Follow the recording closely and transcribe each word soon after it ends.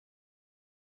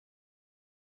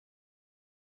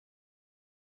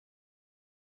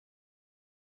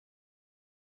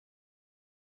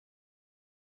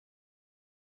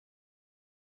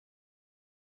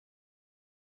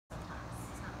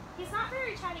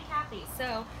very chatty Kathy,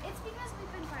 so. It's because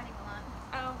we've been fighting a lot.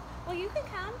 Oh, well, you can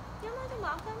come. You're more than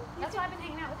welcome. That's why I've been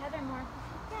hanging out with Heather more.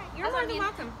 Yeah, you're more than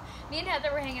welcome. Me and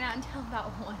Heather were hanging out until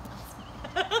about 1 last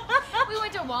night. We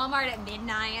went to Walmart at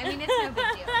midnight. I mean, it's no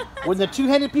big deal. When the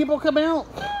two-headed people come out?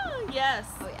 Oh, yes.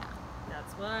 Oh, yeah.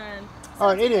 That's fun. All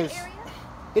right, it is.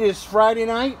 It is Friday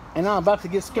night, and I'm about to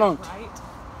get skunked. Right.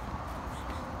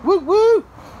 Woo woo!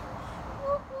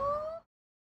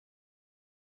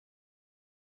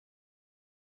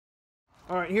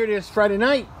 All right, here it is, Friday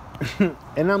night,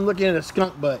 and I'm looking at a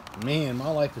skunk butt. Man,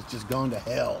 my life has just gone to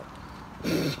hell.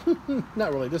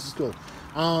 Not really. This is cool.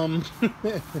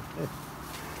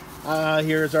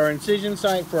 Here's our incision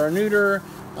site for our neuter.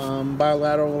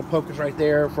 Bilateral focus right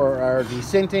there for our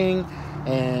descenting,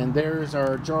 and there's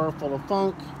our jar full of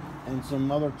funk, and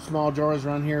some other small jars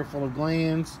around here full of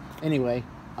glands. Anyway,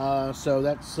 so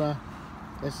that's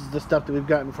this is the stuff that we've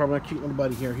gotten from our cute little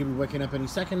buddy here. He'll be waking up any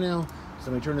second now. So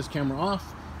let me turn this camera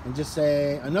off and just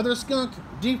say, another skunk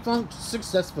defunct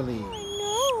successfully. I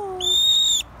know.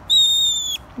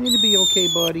 You need to be okay,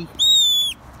 buddy.